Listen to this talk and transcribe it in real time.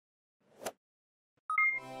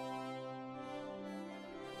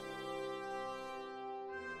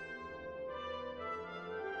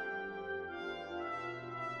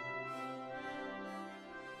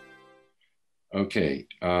Okay.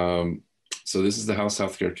 So this is the House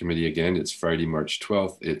Healthcare Committee again. It's Friday, March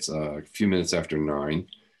 12th. It's a few minutes after 9.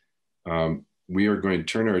 We are going to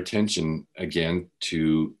turn our attention again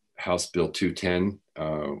to House Bill 210,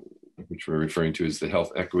 which we're referring to as the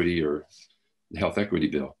Health Equity or the Health Equity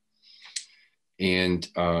Bill. And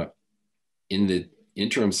in the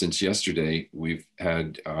interim since yesterday, we've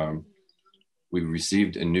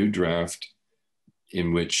received a new draft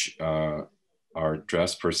in which our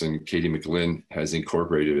draftsperson, Katie McGlynn, has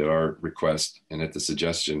incorporated at our request and at the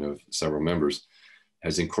suggestion of several members,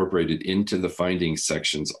 has incorporated into the findings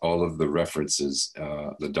sections all of the references,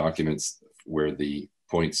 the documents where the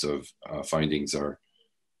points of findings are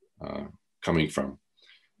coming from.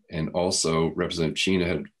 And also Representative Chena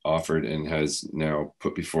had offered and has now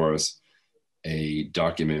put before us a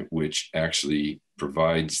document which actually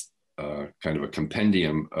provides kind of a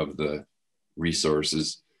compendium of the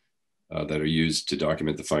resources that are used to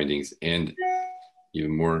document the findings, and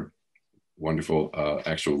even more wonderful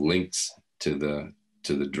actual links to the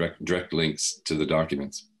direct links to the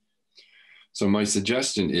documents. So my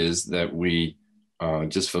suggestion is that we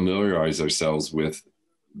just familiarize ourselves with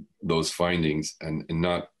those findings and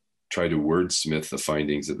not try to wordsmith the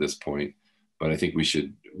findings at this point. But I think we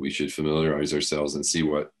should familiarize ourselves and see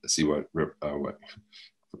what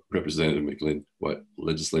Representative McGlynn, what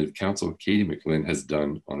Legislative Counsel Katie McGlynn has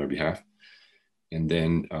done on our behalf. And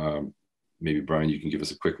then maybe Brian, you can give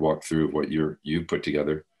us a quick walkthrough of what you put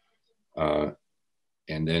together. And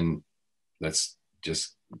then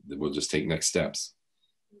we'll just take next steps.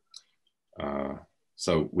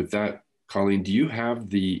 So with that, Colleen, do you have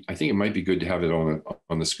I think it might be good to have it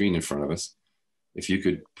on the screen in front of us. If you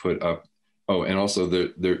could put up, oh, and also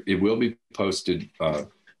it will be posted.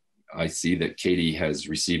 I see that Katie has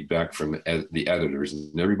received back from the editors,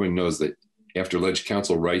 and everyone knows that after Leg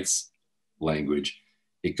Counsel writes language,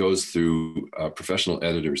 it goes through professional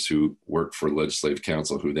editors who work for Legislative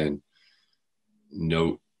Counsel, who then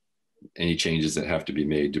note any changes that have to be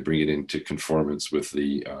made to bring it into conformance with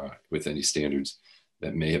with any standards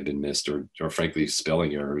that may have been missed, or frankly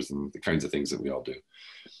spelling errors and the kinds of things that we all do.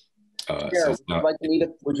 Sure.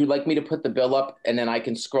 Would you like me to put the bill up and then I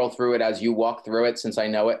can scroll through it as you walk through it, since I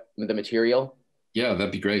know it, the material? Yeah,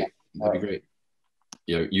 that'd be great. That'd be great.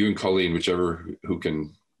 Yeah, you and Colleen, whichever who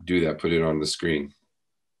can do that, put it on the screen.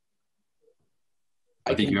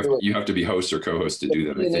 I think you have to be host or co-host to do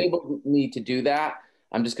that. I think. Enable me to do that.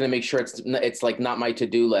 I'm just going to make sure it's like not my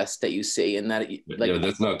to-do list that you see, and that yeah,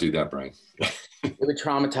 let's not do that, Brian. It would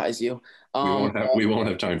traumatize you. We won't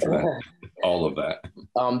have time for that. All of that.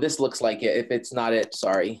 This looks like it. If it's not it,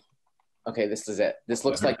 sorry. Okay, this is it. This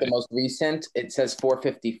looks like the most recent. It says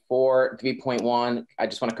 454 3.1. I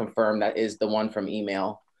just want to confirm that is the one from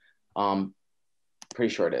email.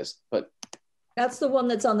 Pretty sure it is, but that's the one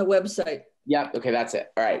that's on the website. Yeah. Okay, that's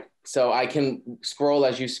it. All right. So I can scroll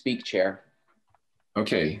as you speak, Chair.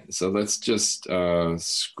 Okay, so let's just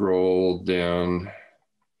scroll down.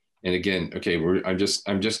 And again, okay, I'm just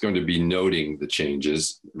going to be noting the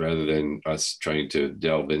changes rather than us trying to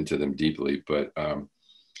delve into them deeply. But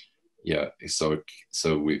yeah, so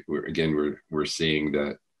we're seeing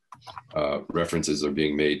that references are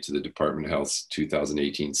being made to the Department of Health's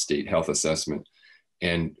 2018 State Health Assessment,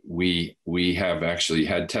 and we have actually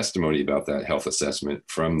had testimony about that health assessment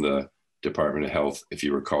from the Department of Health, if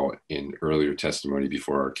you recall, in earlier testimony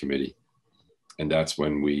before our committee, and that's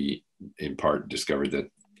when we, in part, discovered that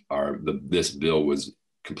this bill was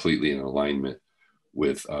completely in alignment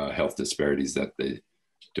with health disparities that the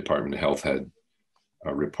Department of Health had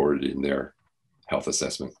reported in their health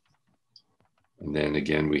assessment. And then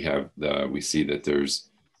again, we see that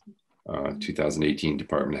there's 2018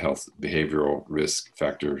 Department of Health Behavioral Risk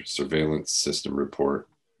Factor Surveillance System report,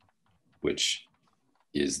 which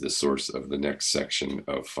is the source of the next section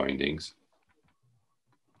of findings.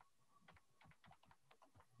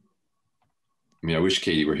 I mean, I wish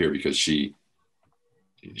Katie were here because she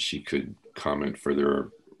could comment further,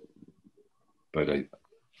 but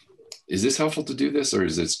is this helpful to do this, or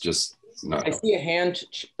is this just not? I see a hand,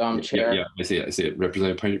 Chair. Yeah, I see it.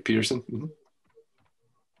 Representative Peterson. Mm-hmm.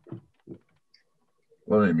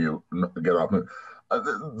 Let me get off.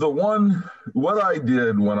 What I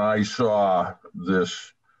did when I saw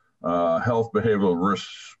this health behavioral risk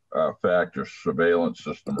factor surveillance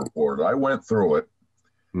system report, I went through it.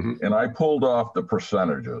 Mm-hmm. And I pulled off the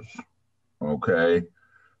percentages, okay?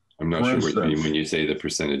 I'm not sure what you mean when you say the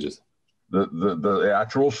percentages. The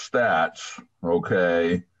actual stats,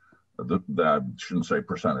 okay? I shouldn't say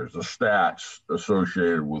percentage. The stats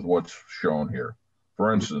associated with what's shown here.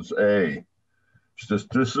 For instance, A,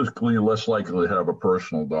 statistically less likely to have a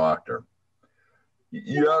personal doctor.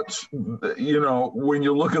 Yes, you know, when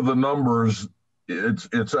you look at the numbers,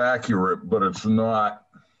 it's accurate, but it's not.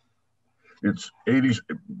 It's 80,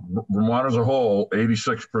 Vermont as a whole,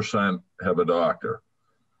 86% have a doctor.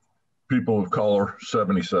 People of color,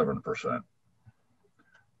 77%.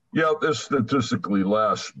 Yeah, they're statistically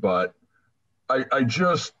less, but I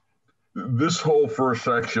just, this whole first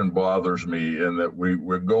section bothers me in that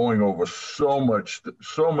we're going over so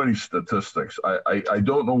many statistics. I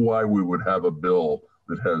don't know why we would have a bill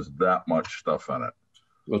that has that much stuff in it.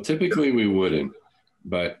 Well, typically we wouldn't,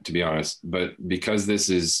 but to be honest, but because this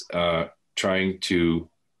is trying to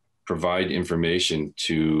provide information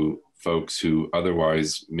to folks who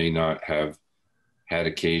otherwise may not have had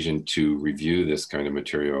occasion to review this kind of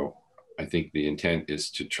material, I think the intent is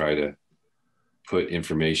to try to put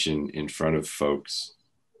information in front of folks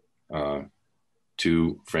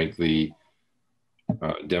to frankly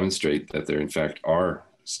demonstrate that there in fact are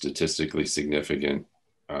statistically significant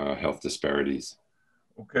health disparities.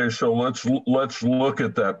 Okay, so let's look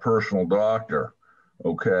at that personal doctor.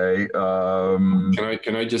 Okay.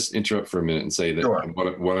 Can I just interrupt for a minute and say that sure.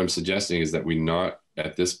 what I'm suggesting is that we not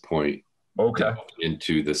at this point delve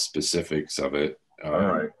into the specifics of it. All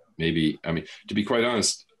right. Maybe, I mean, to be quite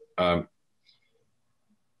honest, I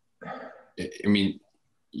mean,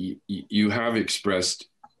 you have expressed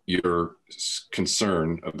your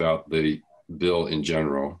concern about the bill in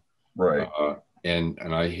general, right? And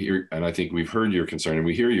I think we've heard your concern, and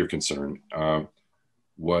we hear your concern.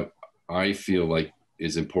 What I feel like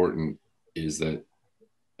is important is that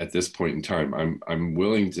at this point in time, I'm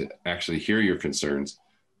willing to actually hear your concerns,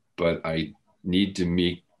 but I need to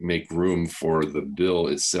make room for the bill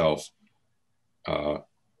itself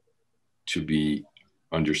to be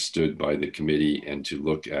understood by the committee and to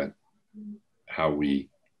look at how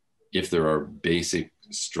if there are basic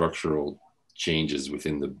structural changes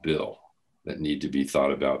within the bill that need to be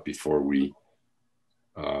thought about before we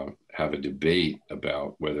have a debate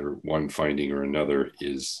about whether one finding or another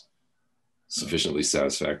is sufficiently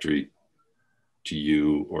satisfactory to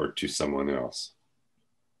you or to someone else,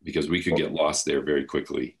 because we could get lost there very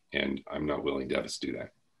quickly, and I'm not willing to have us do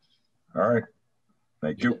that. All right,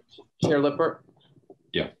 thank you. Chair Lippert?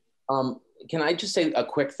 Yeah. Can I just say a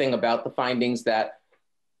quick thing about the findings? That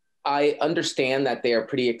I understand that they are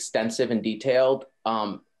pretty extensive and detailed,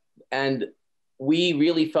 and we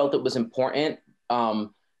really felt it was important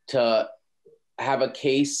to have a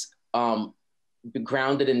case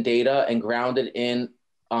grounded in data and grounded in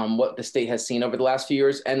what the state has seen over the last few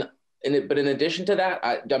years. But in addition to that,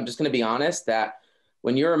 I'm just going to be honest that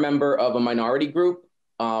when you're a member of a minority group,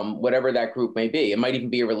 whatever that group may be, it might even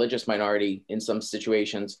be a religious minority in some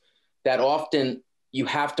situations, that often you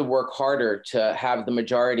have to work harder to have the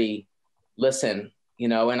majority listen, you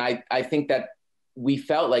know, and I think that we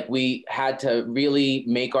felt like we had to really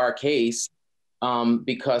make our case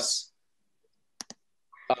because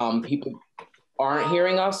people aren't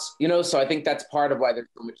hearing us, you know, so I think that's part of why there's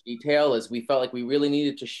so much detail, is we felt like we really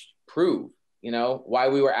needed to prove, you know, why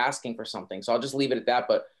we were asking for something. So I'll just leave it at that,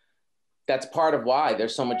 but that's part of why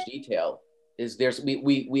there's so much detail, is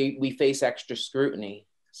we face extra scrutiny,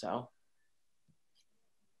 so.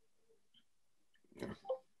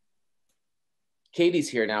 Katie's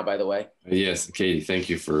here now, by the way. Yes, Katie, thank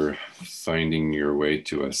you for finding your way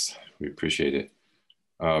to us. We appreciate it.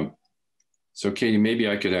 So Katie, maybe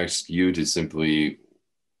I could ask you to simply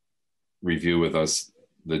review with us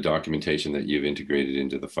the documentation that you've integrated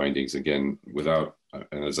into the findings, again, without,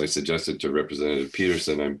 and as I suggested to Representative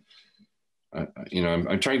Peterson,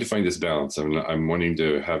 I'm trying to find this balance. I'm wanting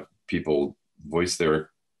to have people voice their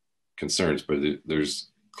concerns, but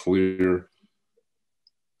it's clear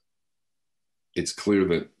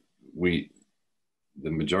that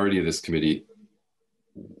the majority of this committee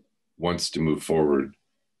wants to move forward.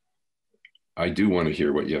 I do want to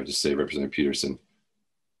hear what you have to say, Representative Peterson.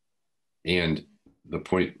 And the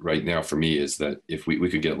point right now for me is that if we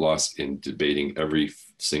could get lost in debating every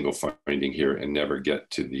single finding here and never get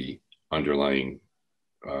to the underlying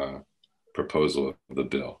proposal of the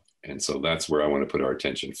bill. And so that's where I want to put our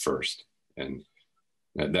attention first. And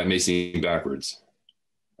that may seem backwards.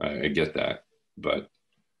 I get that, but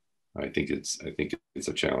I think it's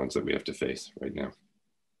a challenge that we have to face right now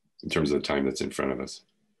in terms of the time that's in front of us.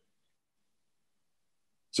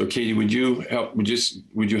 So Katie, would you help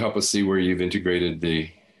us see where you've integrated the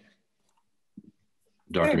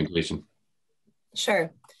documentation?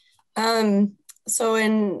 Sure. So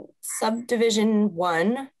in subdivision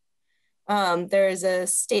 1, there is a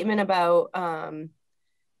statement about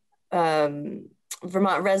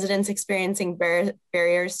Vermont residents experiencing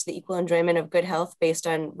barriers to the equal enjoyment of good health based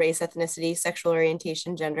on race, ethnicity, sexual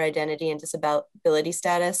orientation, gender identity, and disability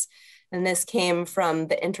status. And this came from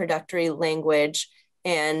the introductory language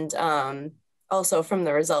and also from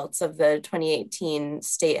the results of the 2018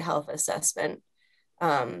 state health assessment.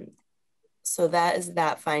 So that is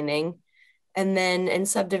that finding. And then in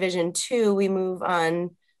subdivision 2, we move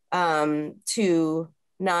on to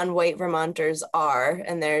non-white Vermonters are,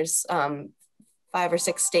 and there's 5 or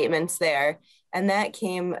 6 statements there. And that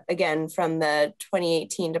came again from the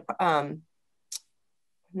 2018, the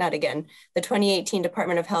 2018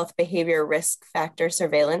 Department of Health Behavior Risk Factor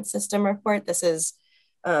Surveillance System report. This is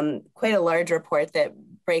quite a large report that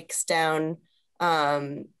breaks down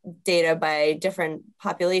data by different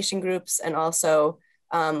population groups and also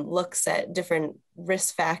looks at different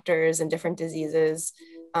risk factors and different diseases.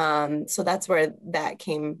 So that's where that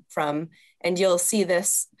came from. And you'll see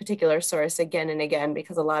this particular source again and again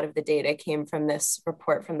because a lot of the data came from this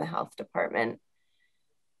report from the health department.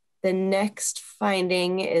 The next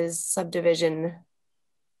finding is subdivision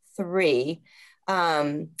 3.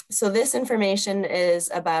 So this information is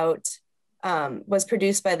about, was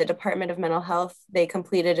produced by the Department of Mental Health. They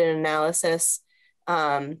completed an analysis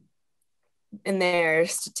in their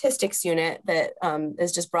statistics unit that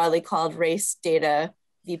is just broadly called race data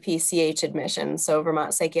VPCH admissions, so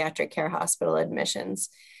Vermont Psychiatric Care Hospital admissions.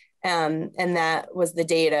 And that was the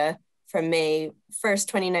data from May 1st,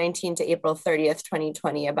 2019 to April 30th,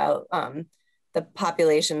 2020 about the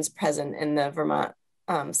populations present in the Vermont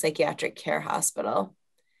Psychiatric Care Hospital.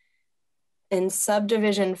 In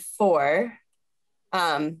subdivision 4,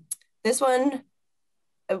 this one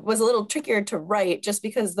was a little trickier to write just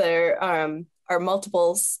because there are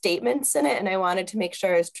multiple statements in it, and I wanted to make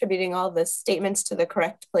sure I was attributing all the statements to the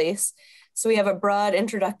correct place. So we have a broad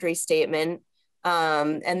introductory statement,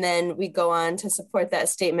 and then we go on to support that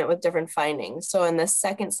statement with different findings. So in the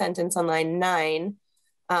second sentence on line 9,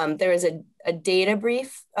 there is a data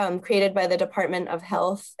brief created by the Department of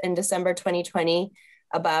Health in December 2020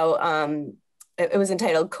 about, it was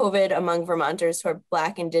entitled COVID Among Vermonters Who Are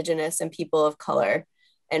Black, Indigenous, and People of Color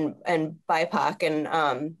and BIPOC.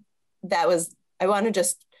 And that was, I want to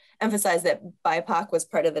just emphasize that BIPOC was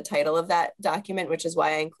part of the title of that document, which is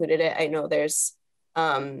why I included it. I know there's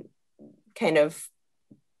kind of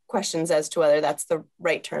questions as to whether that's the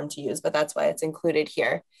right term to use, but that's why it's included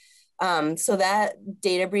here. So that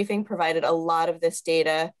data briefing provided a lot of this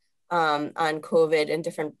data on COVID and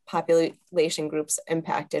different population groups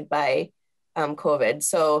impacted by COVID.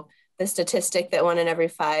 So the statistic that 1 in every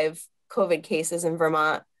 5 COVID cases in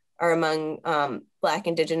Vermont are among Black,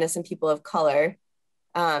 Indigenous, and people of color,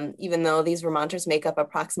 even though these Vermonters make up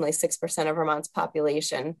approximately 6% of Vermont's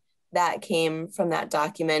population. That came from that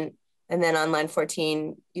document. And then on line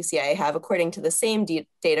 14, you see I have, according to the same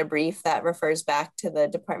data brief, that refers back to the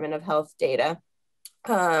Department of Health data.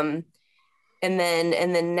 And then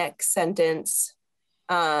in the next sentence,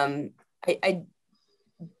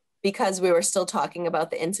 because we were still talking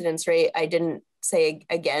about the incidence rate, I didn't say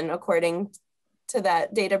again, according to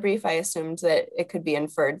that data brief. I assumed that it could be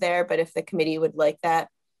inferred there, but if the committee would like that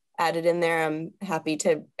added in there, I'm happy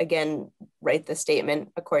to, again, write the statement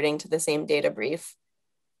according to the same data brief.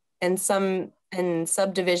 And in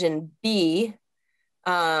subdivision B,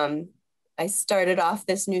 I started off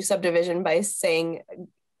this new subdivision by saying,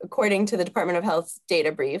 according to the Department of Health's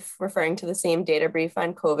data brief, referring to the same data brief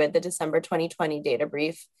on COVID, the December 2020 data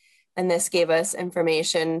brief. And this gave us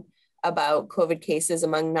information about COVID cases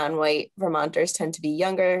among non-white Vermonters tend to be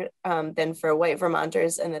younger than for white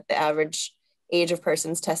Vermonters, and that the average age of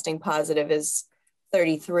persons testing positive is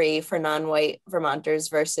 33 for non-white Vermonters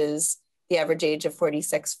versus the average age of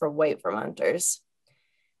 46 for white Vermonters.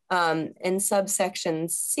 In subsection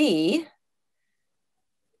C,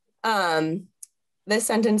 this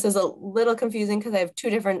sentence is a little confusing because I have 2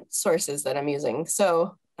 different sources that I'm using.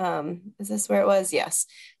 So is this where it was? Yes.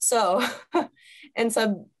 So in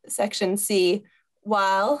subsection C,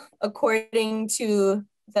 while according to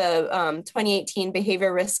the 2018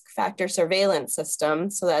 Behavior Risk Factor Surveillance System,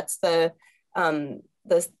 so that's the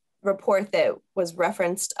report that was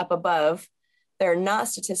referenced up above, there are not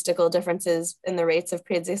statistical differences in the rates of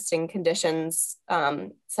pre-existing conditions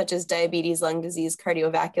such as diabetes, lung disease,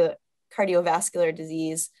 cardiovascular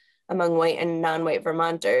disease among white and non-white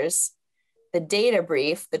Vermonters. The data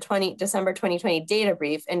brief, the December 2020 data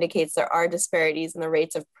brief, indicates there are disparities in the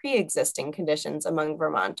rates of pre-existing conditions among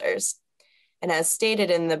Vermonters. And as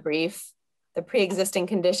stated in the brief, the pre-existing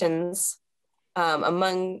conditions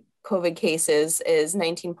among COVID cases is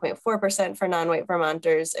 19.4% for non-white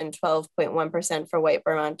Vermonters and 12.1% for white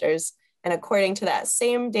Vermonters. And according to that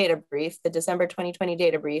same data brief, the December 2020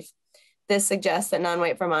 data brief, this suggests that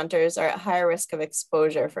non-white Vermonters are at higher risk of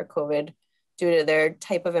exposure for COVID due to their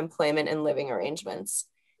type of employment and living arrangements.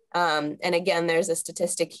 And again, there's a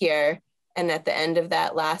statistic here. And at the end of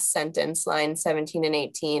that last sentence, lines 17 and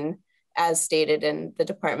 18, as stated in the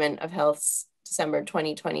Department of Health's December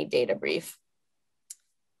 2020 data brief.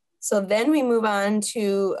 So then we move on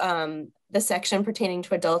to the section pertaining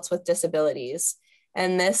to adults with disabilities.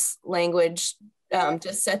 And this language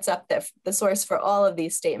just sets up that the source for all of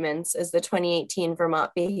these statements is the 2018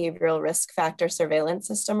 Vermont Behavioral Risk Factor Surveillance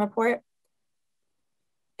System report.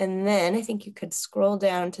 And then I think you could scroll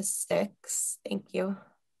down to 6. Thank you.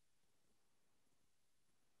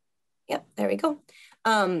 Yep, there we go.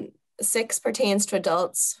 6 pertains to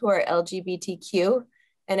adults who are LGBTQ.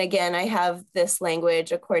 And again, I have this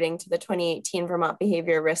language according to the 2018 Vermont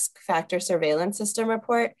Behavior Risk Factor Surveillance System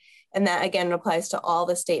report. And that again applies to all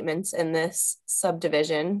the statements in this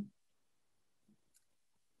subdivision.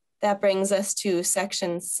 That brings us to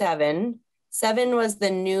section 7. 7 was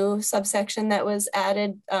the new subsection that was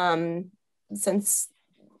added since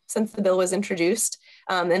the bill was introduced.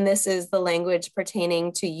 And this is the language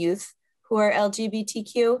pertaining to youth who are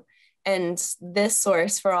LGBTQ. And this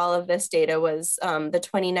source for all of this data was the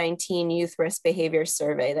 2019 Youth Risk Behavior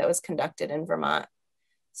Survey that was conducted in Vermont.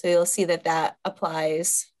 So you'll see that that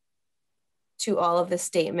applies to all of the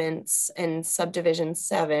statements in subdivision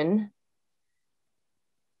 7.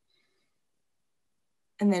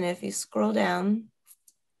 And then if you scroll down,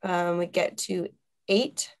 we get to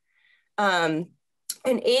 8. And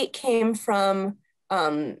 8 came from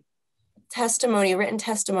testimony, written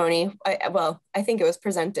testimony. I think it was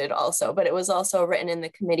presented also, but it was also written in the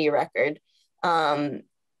committee record in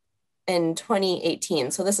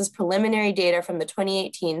 2018. So this is preliminary data from the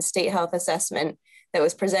 2018 State Health Assessment that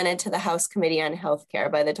was presented to the House Committee on Healthcare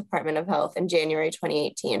by the Department of Health in January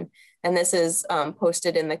 2018. And this is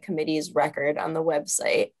posted in the committee's record on the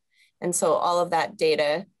website. And so all of that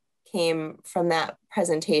data came from that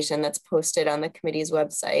presentation that's posted on the committee's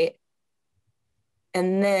website.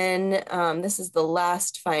 And then this is the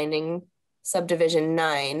last finding, subdivision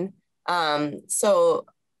 9. So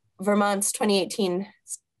Vermont's 2018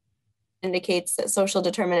 indicates that social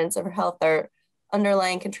determinants of health are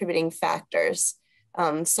underlying contributing factors.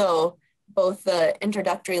 So both the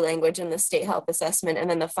introductory language in the state health assessment and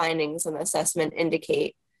then the findings in the assessment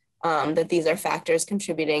indicate that these are factors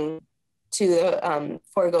contributing to the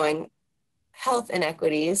foregoing health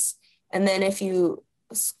inequities. And then if you,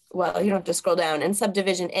 well, you don't have to scroll down. In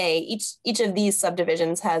subdivision A, each of these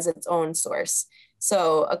subdivisions has its own source.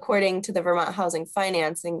 So according to the Vermont Housing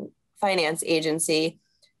Finance Agency,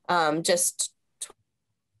 just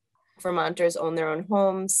Vermonters own their own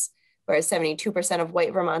homes, whereas 72% of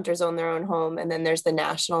white Vermonters own their own home. And then there's the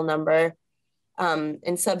national number.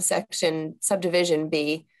 In subdivision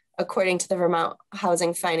B, according to the Vermont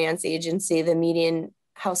Housing Finance Agency, the median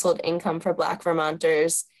household income for Black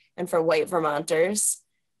Vermonters and for white Vermonters.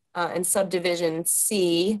 In subdivision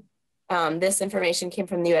C, this information came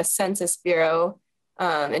from the US Census Bureau.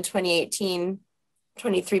 In 2018,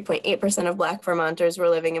 23.8% of Black Vermonters were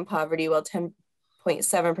living in poverty, while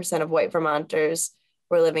 10.7% of white Vermonters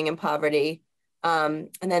were living in poverty. And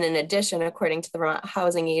then in addition, according to the Vermont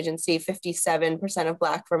Housing Agency, 57% of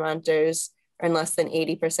Black Vermonters earn less than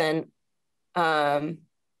 80%.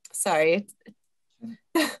 Sorry,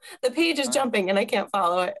 the page is jumping and I can't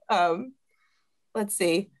follow it. Let's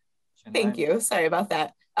see. Thank you. Sorry about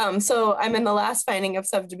that. So I'm in the last finding of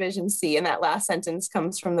subdivision C, and that last sentence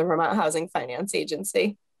comes from the Vermont Housing Finance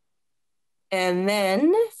Agency. And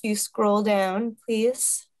then if you scroll down,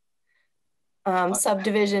 please.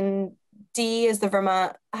 Subdivision D is the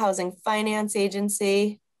Vermont Housing Finance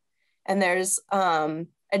Agency. And there's a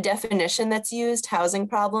definition that's used, housing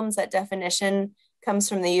problems. That definition comes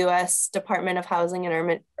from the US Department of Housing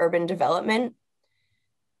and Urban Development.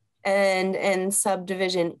 And in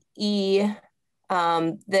subdivision E,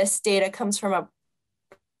 this data comes from a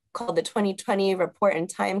called the 2020 Report and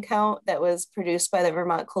Time Count that was produced by the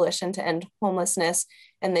Vermont Coalition to End Homelessness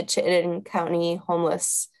and the Chittenden County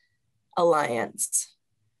Homeless Alliance.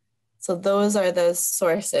 So those are the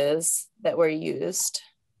sources that were used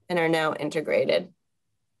and are now integrated.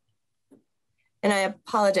 And I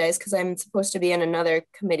apologize because I'm supposed to be in another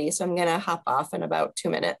committee, so I'm gonna hop off in about 2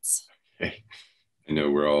 minutes. Okay. I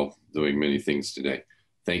know we're all doing many things today.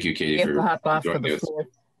 Thank you, Katie, for hop off for joining the us. floor.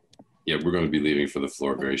 Yeah, we're going to be leaving for the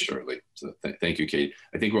floor very shortly. So thank you, Katie.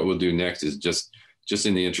 I think what we'll do next is just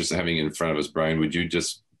in the interest of having it in front of us, Brian, would you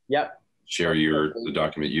just share the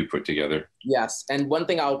document you put together? Yes, and one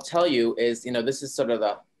thing I'll tell you is, this is sort of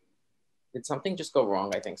Did something just go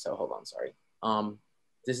wrong? I think so. Hold on, sorry.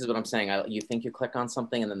 This is what I'm saying. You think you click on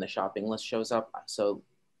something and then the shopping list shows up. So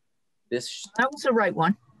this. That was the right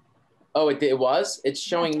one. Oh, it was? It's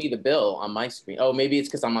showing me the bill on my screen. Oh, maybe it's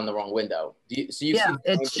because I'm on the wrong window. So you Yeah,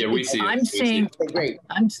 see? We see it. I'm seeing, Okay, great.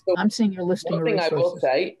 I'm seeing your listing One of thing I will resources.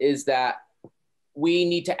 say is that we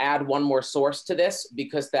need to add one more source to this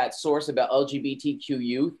because that source about LGBTQ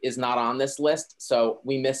youth is not on this list. So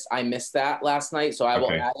I missed that last night. So I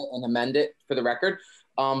will add it and amend it for the record.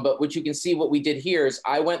 But what you can see, what we did here is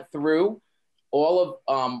I went through all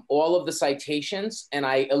of the citations and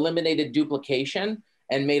I eliminated duplication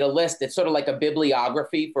and made a list. It's sort of like a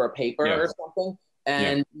bibliography for a paper or something.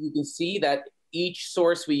 And you can see that each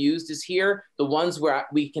source we used is here. The ones where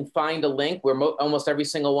we can find a link, where almost every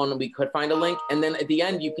single one we could find a link. And then at the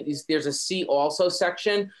end, there's a see also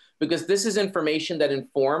section, because this is information that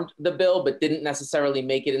informed the bill, but didn't necessarily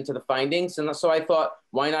make it into the findings. And so I thought,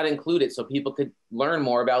 why not include it so people could learn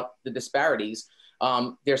more about the disparities?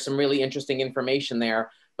 There's some really interesting information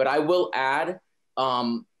there, but I will add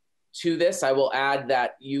to this, I will add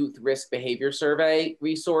that youth risk behavior survey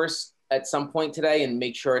resource at some point today and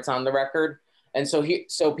make sure it's on the record. And so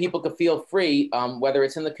people could feel free, whether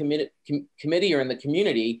it's in the committee or in the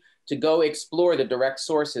community, to go explore the direct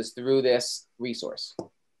sources through this resource.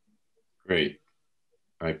 Great.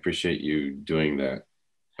 I appreciate you doing that.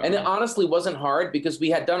 And it honestly wasn't hard because we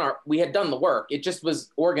had done the work. It just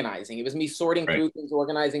was organizing. It was me sorting through things,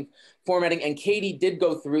 organizing, formatting. And Katie did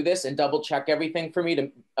go through this and double check everything for me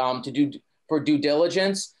to do for due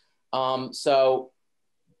diligence. So,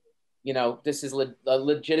 you know, this is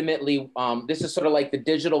legitimately, this is sort of like the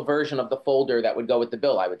digital version of the folder that would go with the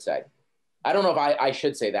bill, I would say. I don't know if I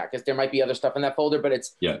should say that because there might be other stuff in that folder, but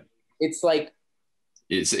it's like,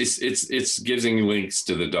 it's giving links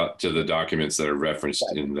to the documents that are referenced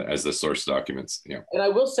as the source documents. Yeah. And I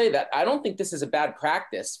will say that I don't think this is a bad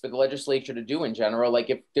practice for the legislature to do in general. Like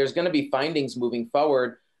if there's going to be findings moving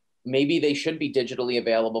forward, maybe they should be digitally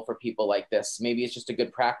available for people like this. Maybe it's just a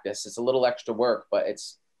good practice. It's a little extra work, but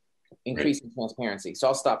it's increasing transparency. So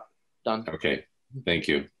I'll stop. Done. Okay. Thank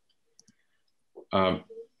you.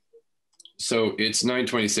 So it's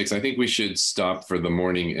 9:26. I think we should stop for the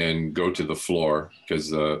morning and go to the floor because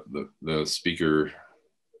the speaker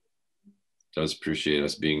does appreciate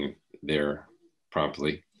us being there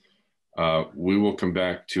promptly. We will come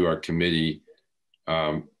back to our committee.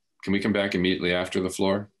 Can we come back immediately after the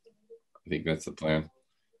floor? I think that's the plan.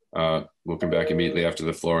 We'll come back immediately after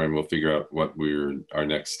the floor and we'll figure out what our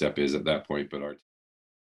next step is at that point. But